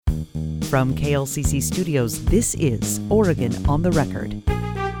From KLCC Studios, this is Oregon on the Record.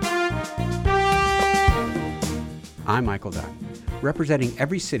 I'm Michael Dunn, representing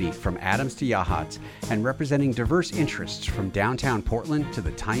every city from Adams to Yachats and representing diverse interests from downtown Portland to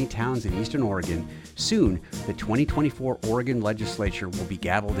the tiny towns in eastern Oregon. Soon, the 2024 Oregon legislature will be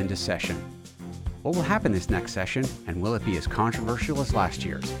gavelled into session. What will happen this next session, and will it be as controversial as last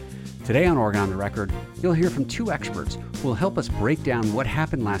year's? Today on Oregon on the Record, you'll hear from two experts who will help us break down what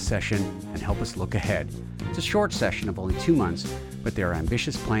happened last session and help us look ahead. It's a short session of only 2 months, but there are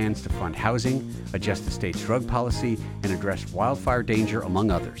ambitious plans to fund housing, adjust the state's drug policy, and address wildfire danger,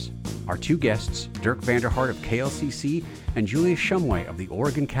 among others. Our two guests, Dirk VanderHart of KLCC and Julia Schumway of the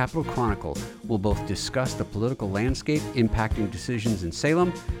Oregon Capital Chronicle, will both discuss the political landscape impacting decisions in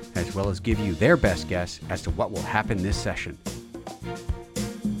Salem, as well as give you their best guess as to what will happen this session.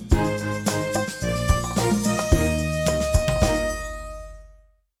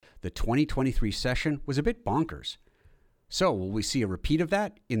 The 2023 session was a bit bonkers. So will we see a repeat of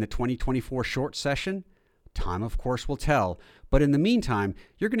that in the 2024 short session? Time, of course, will tell. But in the meantime,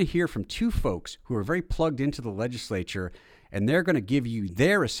 you're going to hear from two folks who are very plugged into the legislature, and they're going to give you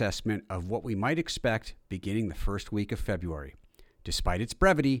their assessment of what we might expect beginning the first week of February. Despite its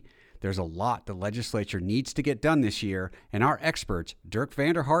brevity, there's a lot the legislature needs to get done this year, and our experts, Dirk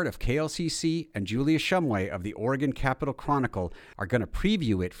VanderHart of KLCC and Julia Schumway of the Oregon Capital Chronicle, are going to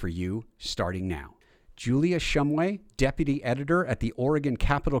preview it for you starting now. Julia Schumway, deputy editor at the Oregon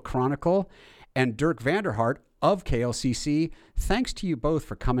Capital Chronicle, and Dirk VanderHart of KLCC, thanks to you both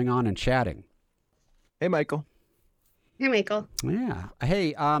for coming on and chatting. Hey, Michael. Hey, Michael. Yeah.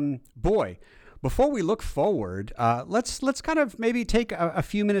 Hey, boy. Before we look forward, let's kind of maybe take a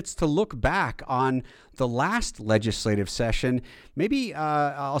few minutes to look back on the last legislative session. Maybe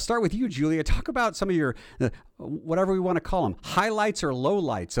I'll start with you, Julia. Talk about some of your, whatever we want to call them, highlights or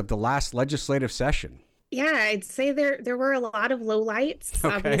lowlights of the last legislative session. Yeah, I'd say there were a lot of lowlights.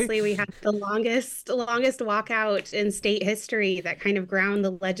 Okay. Obviously, we had the longest walkout in state history that kind of ground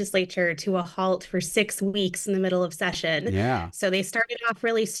the legislature to a halt for 6 weeks in the middle of session. Yeah. So they started off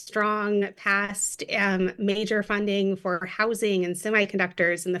really strong, passed major funding for housing and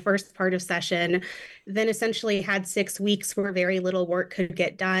semiconductors in the first part of session, then essentially had 6 weeks where very little work could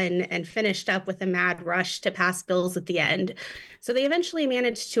get done and finished up with a mad rush to pass bills at the end. So they eventually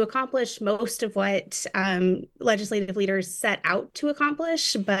managed to accomplish most of what legislative leaders set out to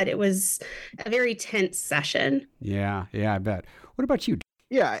accomplish, but it was a very tense session. Yeah, I bet. What about you?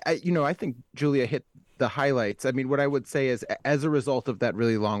 Yeah, I think Julia hit the highlights. I mean, what I would say is, as a result of that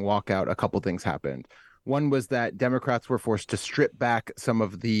really long walkout, a couple things happened. One was that Democrats were forced to strip back some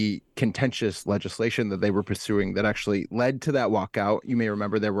of the contentious legislation that they were pursuing that actually led to that walkout. You may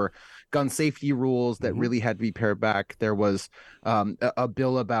remember there were gun safety rules that really had to be pared back. There was a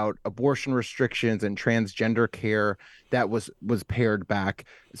bill about abortion restrictions and transgender care that was pared back.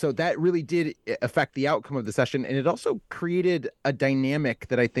 So that really did affect the outcome of the session. And it also created a dynamic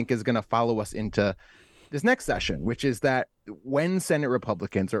that I think is going to follow us into this next session, which is that when Senate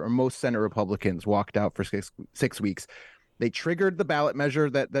Republicans or most Senate Republicans walked out for six weeks, they triggered the ballot measure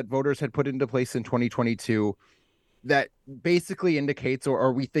that voters had put into place in 2022 that basically indicates,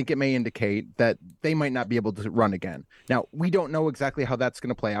 or we think it may indicate, that they might not be able to run again. Now, we don't know exactly how that's going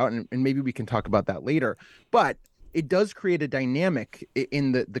to play out, and maybe we can talk about that later. But it does create a dynamic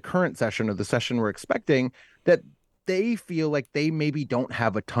in the current session, or the session we're expecting, that they feel like they maybe don't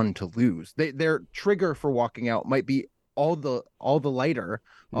have a ton to lose. Their trigger for walking out might be all the lighter,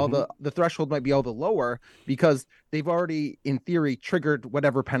 the threshold might be all the lower, because they've already, in theory, triggered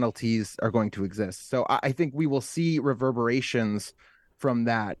whatever penalties are going to exist. So I think we will see reverberations from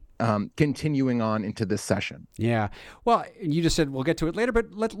that continuing on into this session. Yeah. Well, you just said we'll get to it later,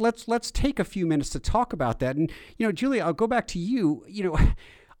 but let's take a few minutes to talk about that. And, Julia, I'll go back to you.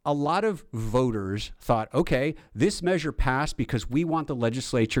 A lot of voters thought, okay, this measure passed because we want the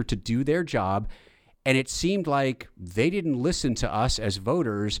legislature to do their job. And it seemed like they didn't listen to us as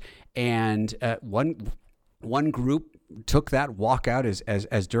voters. And one group took that walkout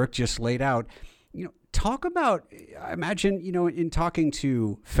as Dirk just laid out. Talk about, I imagine, in talking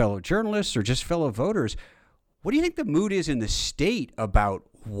to fellow journalists or just fellow voters, what do you think the mood is in the state about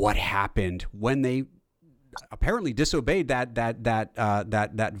what happened when they apparently disobeyed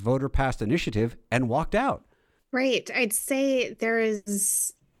that voter passed initiative and walked out? Right. I'd say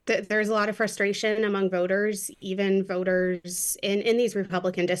there's a lot of frustration among voters, even voters in these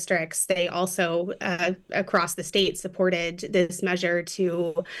Republican districts. They also, across the state, supported this measure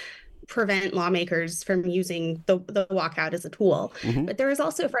to prevent lawmakers from using the walkout as a tool. Mm-hmm. But there is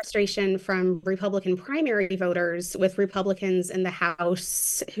also frustration from Republican primary voters with Republicans in the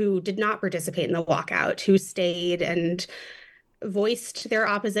House who did not participate in the walkout, who stayed and voiced their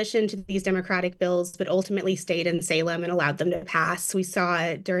opposition to these Democratic bills, but ultimately stayed in Salem and allowed them to pass. We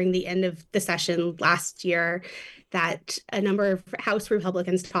saw during the end of the session last year that a number of House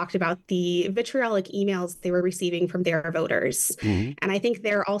Republicans talked about the vitriolic emails they were receiving from their voters. Mm-hmm. And I think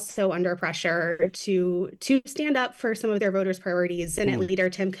they're also under pressure to stand up for some of their voters' priorities. Senate Leader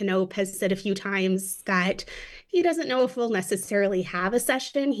Tim Knopp has said a few times that he doesn't know if we'll necessarily have a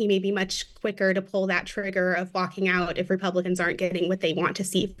session. He may be much quicker to pull that trigger of walking out if Republicans aren't getting what they want to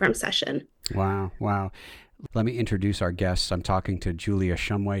see from session. Wow. Let me introduce our guests. I'm talking to Julia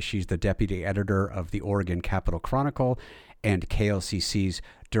Schumway. She's the deputy editor of the Oregon Capital Chronicle, and KLCC's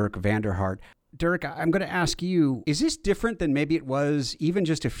Dirk VanderHart. Dirk, I'm going to ask you, is this different than maybe it was even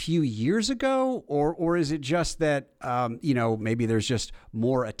just a few years ago? Or is it just that, maybe there's just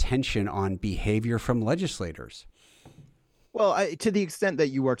more attention on behavior from legislators? Well, to the extent that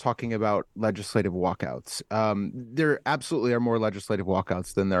you are talking about legislative walkouts, there absolutely are more legislative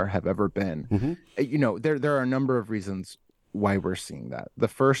walkouts than there have ever been. Mm-hmm. There are a number of reasons why we're seeing that. The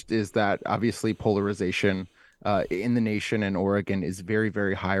first is that obviously polarization in the nation and Oregon is very,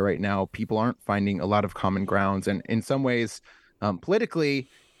 very high right now. People aren't finding a lot of common grounds, and in some ways, politically,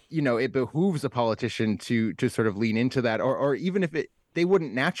 it behooves a politician to sort of lean into that, or even if they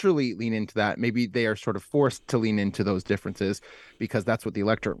wouldn't naturally lean into that, maybe they are sort of forced to lean into those differences because that's what the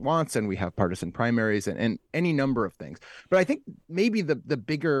electorate wants, and we have partisan primaries and any number of things. But I think maybe the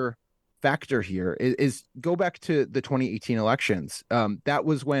bigger factor here is go back to the 2018 elections. That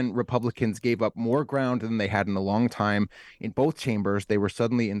was when Republicans gave up more ground than they had in a long time in both chambers. They were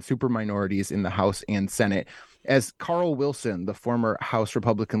suddenly in super minorities in the House and Senate. As Carl Wilson, the former House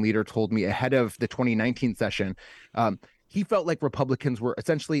Republican leader, told me ahead of the 2019 session, he felt like Republicans were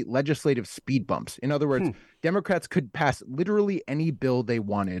essentially legislative speed bumps. In other words, Democrats could pass literally any bill they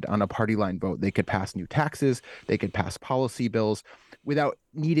wanted on a party line vote. They could pass new taxes, they could pass policy bills without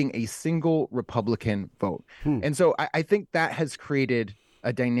needing a single Republican vote. And so I think that has created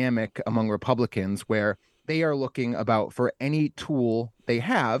a dynamic among Republicans where they are looking about for any tool they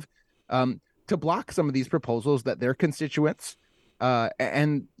have to block some of these proposals that their constituents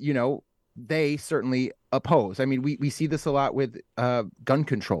they certainly oppose. I mean, we see this a lot with gun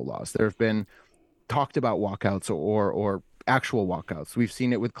control laws. There have been talked about walkouts or actual walkouts. We've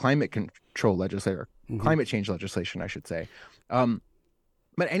seen it with climate control legislation, climate change legislation, I should say.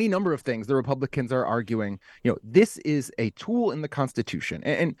 But any number of things, the Republicans are arguing, this is a tool in the Constitution.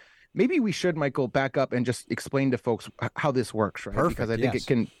 And maybe we should, Michael, back up and just explain to folks how this works, right? Perfect, because I think it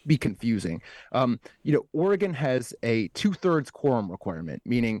can be confusing. Oregon has a 2/3 quorum requirement,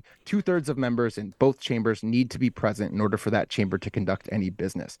 meaning 2/3 of members in both chambers need to be present in order for that chamber to conduct any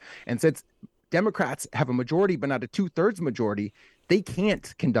business. And since Democrats have a majority, but not a 2/3 majority, they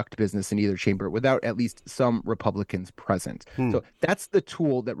can't conduct business in either chamber without at least some Republicans present. So that's the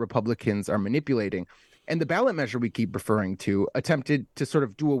tool that Republicans are manipulating. And the ballot measure we keep referring to attempted to sort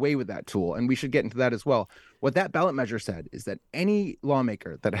of do away with that tool. And we should get into that as well. What that ballot measure said is that any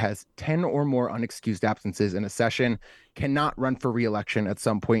lawmaker that has 10 or more unexcused absences in a session cannot run for re-election at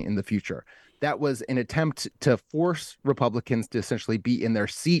some point in the future. That was an attempt to force Republicans to essentially be in their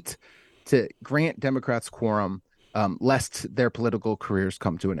seat to grant Democrats quorum, lest their political careers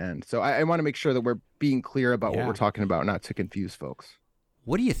come to an end. So I want to make sure that we're being clear about what we're talking about, not to confuse folks.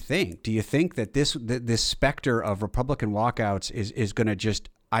 What do you think? Do you think that this specter of Republican walkouts is going to just,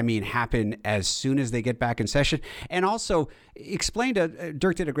 happen as soon as they get back in session? And also explain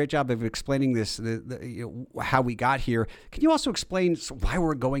Dirk did a great job of explaining this, how we got here. Can you also explain why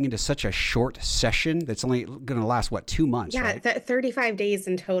we're going into such a short session that's only going to last, 2 months? Yeah, right? 35 days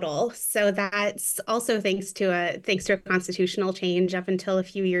in total. So that's also thanks to a constitutional change. Up until a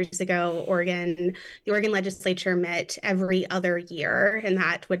few years ago, the Oregon legislature met every other year, and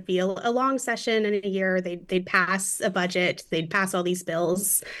that would be a long session in a year. They'd pass a budget, they'd pass all these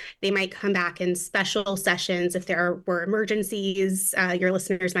bills. They might come back in special sessions if there were emergencies. Your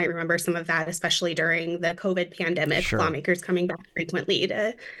listeners might remember some of that, especially during the COVID pandemic. Sure. Lawmakers coming back frequently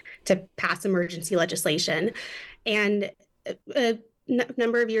to pass emergency legislation. And a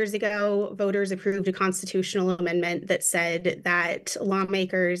number of years ago, voters approved a constitutional amendment that said that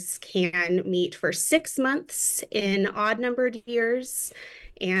lawmakers can meet for 6 months in odd-numbered years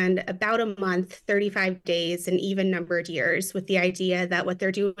and about a month, 35 days in even-numbered years, with the idea that what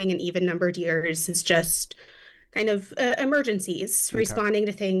they're doing in even-numbered years is just kind of emergencies, Okay. responding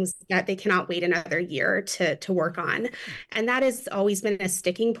to things that they cannot wait another year to work on. And that has always been a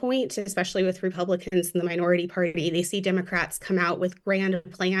sticking point, especially with Republicans in the minority party. They see Democrats come out with grand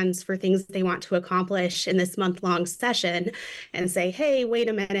plans for things they want to accomplish in this month-long session and say, hey, wait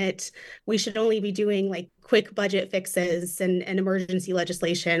a minute, we should only be doing like quick budget fixes and emergency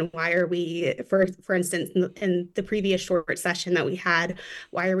legislation. Why are we, for instance, in the previous short session that we had,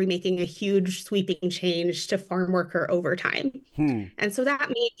 why are we making a huge sweeping change to farm worker overtime? And so that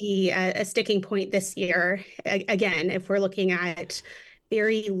may be a sticking point this year. Again, if we're looking at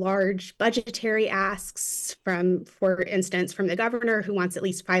very large budgetary asks from, for instance, from the governor who wants at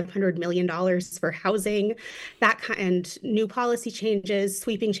least $500 million for housing, and new policy changes,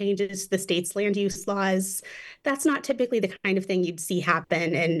 sweeping changes to the state's land use laws. That's not typically the kind of thing you'd see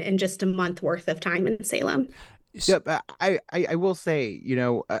happen in just a month worth of time in Salem. Yep, I will say,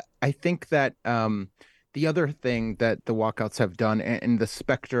 I think that the other thing that the walkouts have done, and the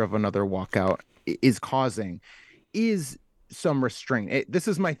specter of another walkout is causing, is some restraint. This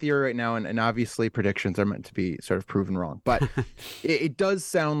is my theory right now, and obviously predictions are meant to be sort of proven wrong, but it does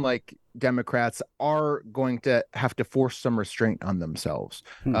sound like Democrats are going to have to force some restraint on themselves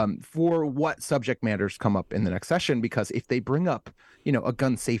for what subject matters come up in the next session. Because if they bring up, a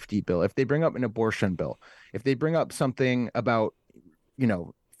gun safety bill, if they bring up an abortion bill, if they bring up something about,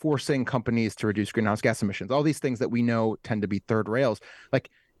 forcing companies to reduce greenhouse gas emissions, all these things that we know tend to be third rails, like,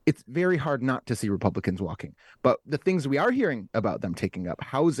 it's very hard not to see Republicans walking. But the things we are hearing about them taking up,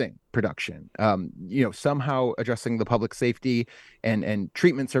 housing production, somehow addressing the public safety and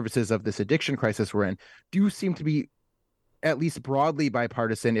treatment services of this addiction crisis we're in, do seem to be at least broadly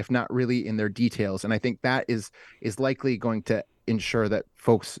bipartisan, if not really in their details. And I think that is likely going to ensure that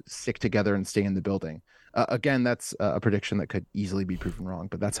folks stick together and stay in the building. Again, that's a prediction that could easily be proven wrong,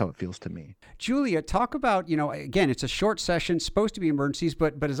 but that's how it feels to me. Julia, talk about, again, it's a short session, supposed to be emergencies,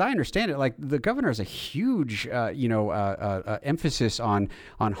 but as I understand it, like, the governor has a huge, emphasis on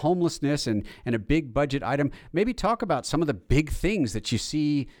homelessness and a big budget item. Maybe talk about some of the big things that you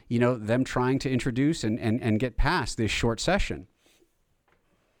see, them trying to introduce and get past this short session.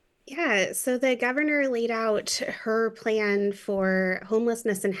 Yeah, so the governor laid out her plan for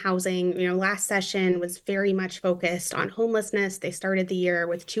homelessness and housing. Last session was very much focused on homelessness. They started the year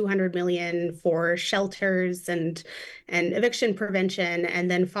with $200 million for shelters and eviction prevention,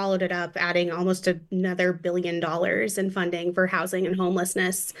 and then followed it up, adding almost another $1 billion in funding for housing and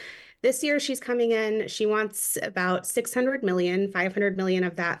homelessness. This year, she's coming in, she wants about $600 million, $500 million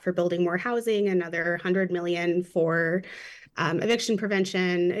of that for building more housing, another $100 million for eviction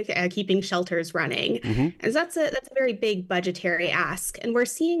prevention, keeping shelters running. And so that's a very big budgetary ask. And we're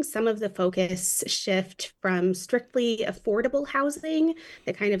seeing some of the focus shift from strictly affordable housing,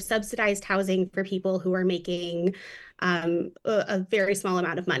 the kind of subsidized housing for people who are making a very small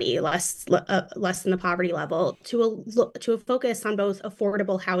amount of money, less than the poverty level, to a focus on both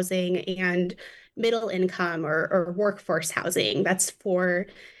affordable housing and middle income or workforce housing. That's for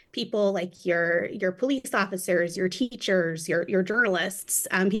people like your police officers, your teachers, your journalists,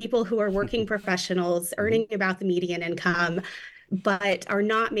 people who are working professionals earning about the median income, but are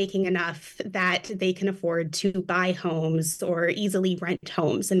not making enough that they can afford to buy homes or easily rent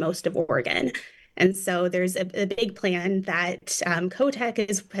homes in most of Oregon. And so there's a big plan that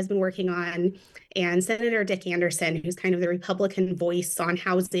COTEC has been working on, and Senator Dick Anderson, who's kind of the Republican voice on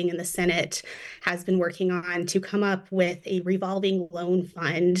housing in the Senate, has been working on to come up with a revolving loan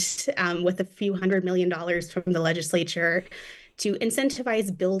fund with a few $100 million from the legislature to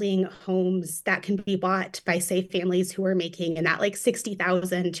incentivize building homes that can be bought by, say, families who are making in that like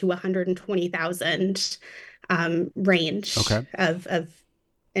 $60,000 to $120,000 range of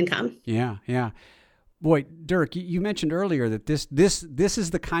income. Yeah. Boy, Dirk, you mentioned earlier that this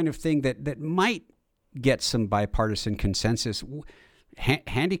is the kind of thing that might get some bipartisan consensus.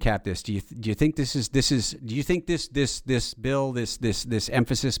 Handicap this. Do you think this bill, this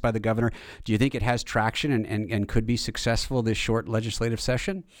emphasis by the governor, do you think it has traction and could be successful this short legislative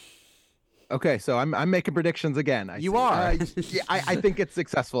session? Okay, so I'm making predictions again. I think it's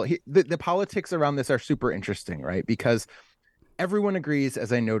successful. The politics around this are super interesting, right? Because everyone agrees,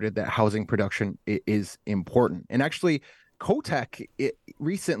 as I noted, that housing production is important. And actually, COTEC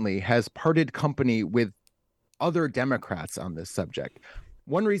recently has parted company with other Democrats on this subject.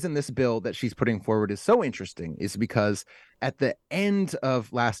 One reason this bill that she's putting forward is so interesting is because at the end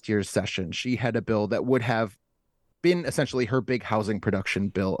of last year's session, she had a bill that would have been essentially her big housing production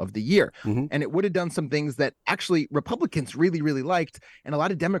bill of the year. And it would have done some things that actually Republicans really, really liked, and a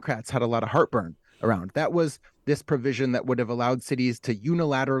lot of Democrats had a lot of heartburn around. That was this provision that would have allowed cities to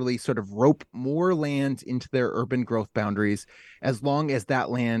unilaterally sort of rope more land into their urban growth boundaries as long as that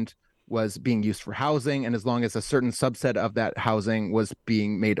land was being used for housing and as long as a certain subset of that housing was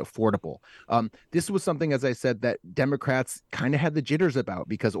being made affordable. This was something, as I said, that Democrats kind of had the jitters about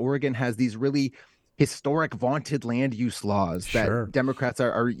because Oregon has these really historic vaunted land use laws that Democrats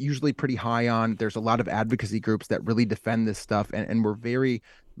are usually pretty high on. There's a lot of advocacy groups that really defend this stuff, and we're very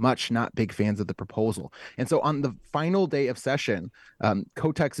much not big fans of the proposal. And so on the final day of session,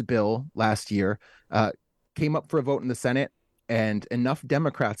 Kotek's bill last year came up for a vote in the Senate, and enough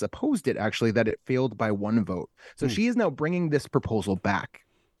Democrats opposed it, actually, that it failed by one vote. So she is now bringing this proposal back.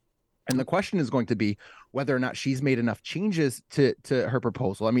 And the question is going to be whether or not she's made enough changes to her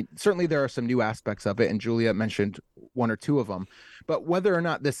proposal. I mean, certainly there are some new aspects of it, and Julia mentioned one or two of them. But whether or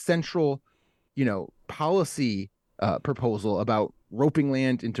not this central, policy proposal about roping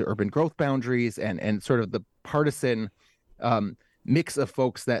land into urban growth boundaries and sort of the partisan mix of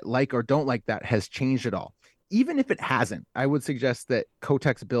folks that like or don't like that has changed at all. Even if it hasn't, I would suggest that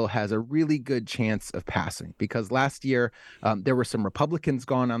Kotek's bill has a really good chance of passing because last year there were some Republicans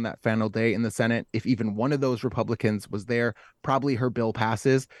gone on that final day in the Senate. If even one of those Republicans was there, probably her bill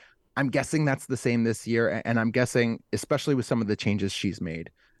passes. I'm guessing that's the same this year. And I'm guessing, especially with some of the changes she's made,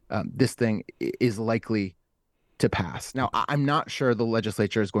 this thing is likely to pass. Now, I'm not sure the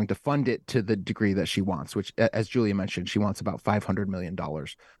legislature is going to fund it to the degree that she wants, which, as Julia mentioned, she wants about $500 million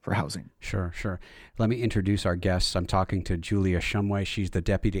for housing. Sure. Let me introduce our guests. I'm talking to Julia Schumway. She's the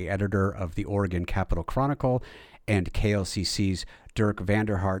deputy editor of the Oregon Capital Chronicle and KLCC's Dirk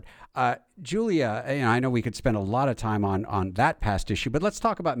VanderHart. Julia, I know we could spend a lot of time on that past issue, but let's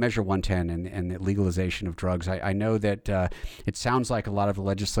talk about Measure 110 and the legalization of drugs. I know that it sounds like a lot of the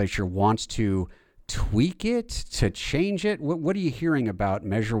legislature wants to tweak it, to change it. What are you hearing about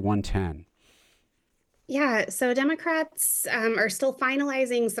Measure 110? Yeah, so Democrats are still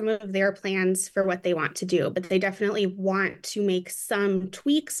finalizing some of their plans for what they want to do, but they definitely want to make some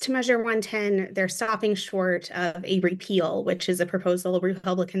tweaks to Measure 110. They're stopping short of a repeal, which is a proposal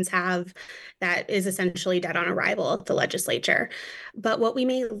Republicans have that is essentially dead on arrival at the legislature. But what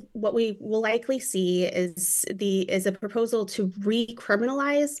we will likely see is a proposal to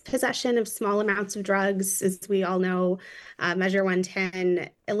recriminalize possession of small amounts of drugs. As we all know, Measure 110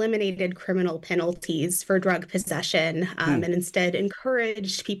 eliminated criminal penalties for drug possession and instead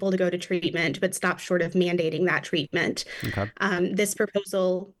encouraged people to go to treatment, but stopped short of mandating that treatment. Okay.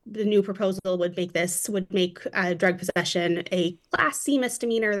 The new proposal would make drug possession a Class C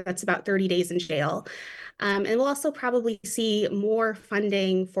misdemeanor. That's about 30 days in jail. And we'll also probably see more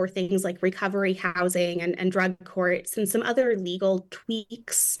funding for things like recovery housing and drug courts and some other legal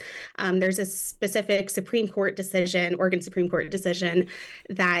tweaks. There's a specific Oregon Supreme Court decision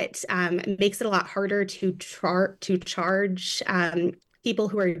that makes it a lot harder to charge people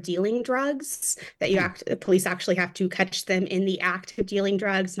who are dealing drugs, that police actually have to catch them in the act of dealing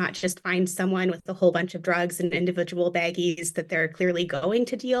drugs, not just find someone with a whole bunch of drugs in individual baggies that they're clearly going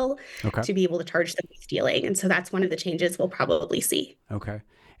to deal, to be able to charge them with dealing. And so that's one of the changes we'll probably see. Okay.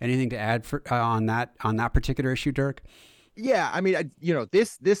 Anything to add on that particular issue, Dirk? Yeah, I mean,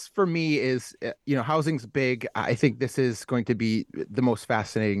 this for me is, housing's big. I think this is going to be the most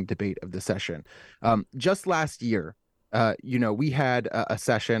fascinating debate of the session. Just last year, we had a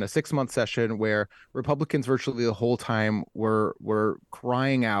 6-month session where Republicans virtually the whole time were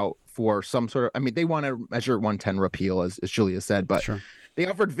crying out for some sort of, they want to Measure 110 repeal, as Julia said, but they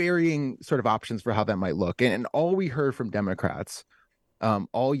offered varying sort of options for how that might look. And all we heard from Democrats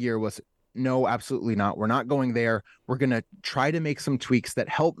all year was, no, absolutely not. We're not going there. We're going to try to make some tweaks that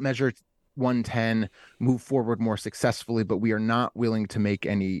help Measure 110 move forward more successfully, but we are not willing to make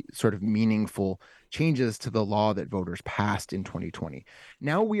any sort of meaningful changes to the law that voters passed in 2020.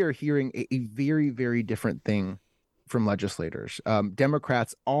 Now we are hearing a very, very different thing from legislators.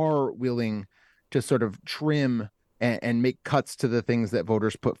 Democrats are willing to sort of trim and make cuts to the things that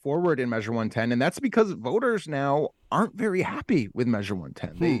voters put forward in Measure 110. And that's because voters now aren't very happy with Measure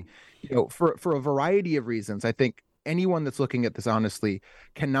 110. They, for a variety of reasons, I think anyone that's looking at this honestly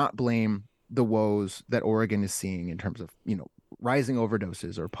cannot blame the woes that Oregon is seeing in terms of, rising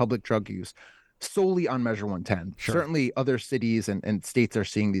overdoses or public drug use solely on Measure 110. Certainly other cities and states are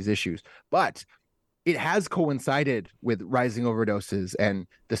seeing these issues, but it has coincided with rising overdoses and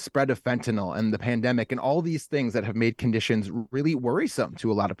the spread of fentanyl and the pandemic and all these things that have made conditions really worrisome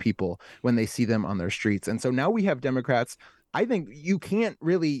to a lot of people when they see them on their streets. And so now we have Democrats. I think you can't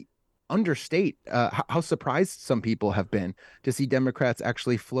really understate how surprised some people have been to see Democrats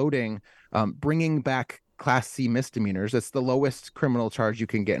actually floating, bringing back Class C misdemeanors. That's the lowest criminal charge you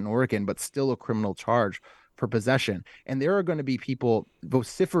can get in Oregon, but still a criminal charge for possession. And there are going to be people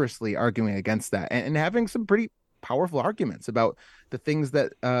vociferously arguing against that and having some pretty powerful arguments about the things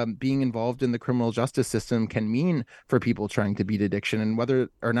that being involved in the criminal justice system can mean for people trying to beat addiction, and whether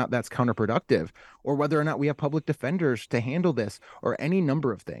or not that's counterproductive, or whether or not we have public defenders to handle this, or any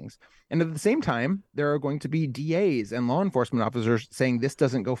number of things. And at the same time, there are going to be DAs and law enforcement officers saying this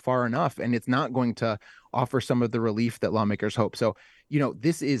doesn't go far enough and it's not going to offer some of the relief that lawmakers hope. So,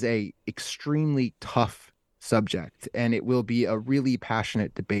 this is a extremely tough subject, and it will be a really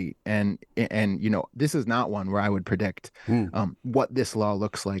passionate debate. And this is not one where I would predict what this law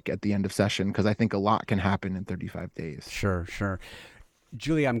looks like at the end of session, because I think a lot can happen in 35 days. Sure.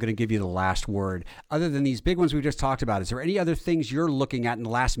 Julia, I'm going to give you the last word. Other than these big ones we just talked about, is there any other things you're looking at in the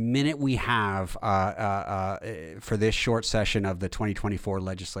last minute we have for this short session of the 2024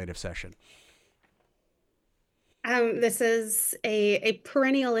 legislative session? This is a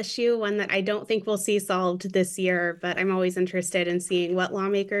perennial issue, one that I don't think we'll see solved this year, but I'm always interested in seeing what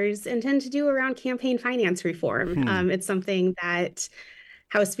lawmakers intend to do around campaign finance reform. It's something that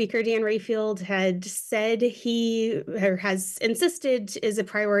House Speaker Dan Rayfield had said has insisted is a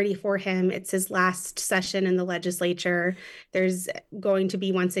priority for him. It's his last session in the legislature. There's going to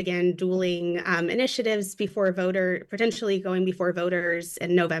be, once again, dueling initiatives potentially going before voters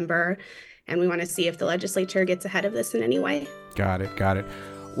in November. And we want to see if the legislature gets ahead of this in any way. Got it.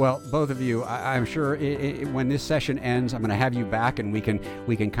 Well, both of you, I'm sure when this session ends, I'm going to have you back and we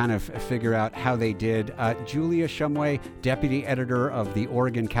can kind of figure out how they did. Julia Schumway, deputy editor of the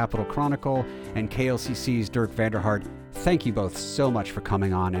Oregon Capital Chronicle, and KLCC's Dirk VanderHart, thank you both so much for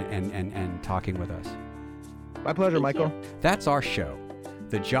coming on and talking with us. My pleasure, Michael. That's our show.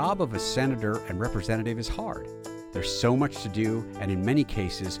 The job of a senator and representative is hard. There's so much to do, and in many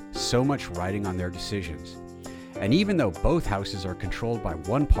cases, so much riding on their decisions. And even though both houses are controlled by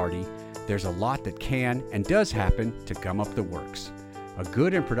one party, there's a lot that can and does happen to gum up the works. A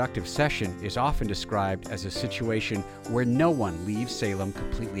good and productive session is often described as a situation where no one leaves Salem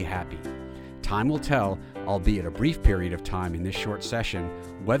completely happy. Time will tell, albeit a brief period of time in this short session,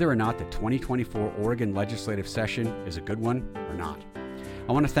 whether or not the 2024 Oregon legislative session is a good one or not.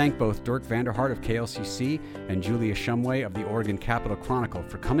 I want to thank both Dirk VanderHart of KLCC and Julia Schumway of the Oregon Capital Chronicle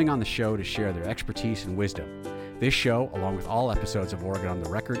for coming on the show to share their expertise and wisdom. This show, along with all episodes of Oregon on the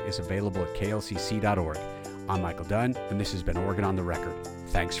Record, is available at klcc.org. I'm Michael Dunn, and this has been Oregon on the Record.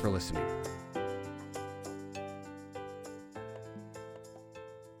 Thanks for listening.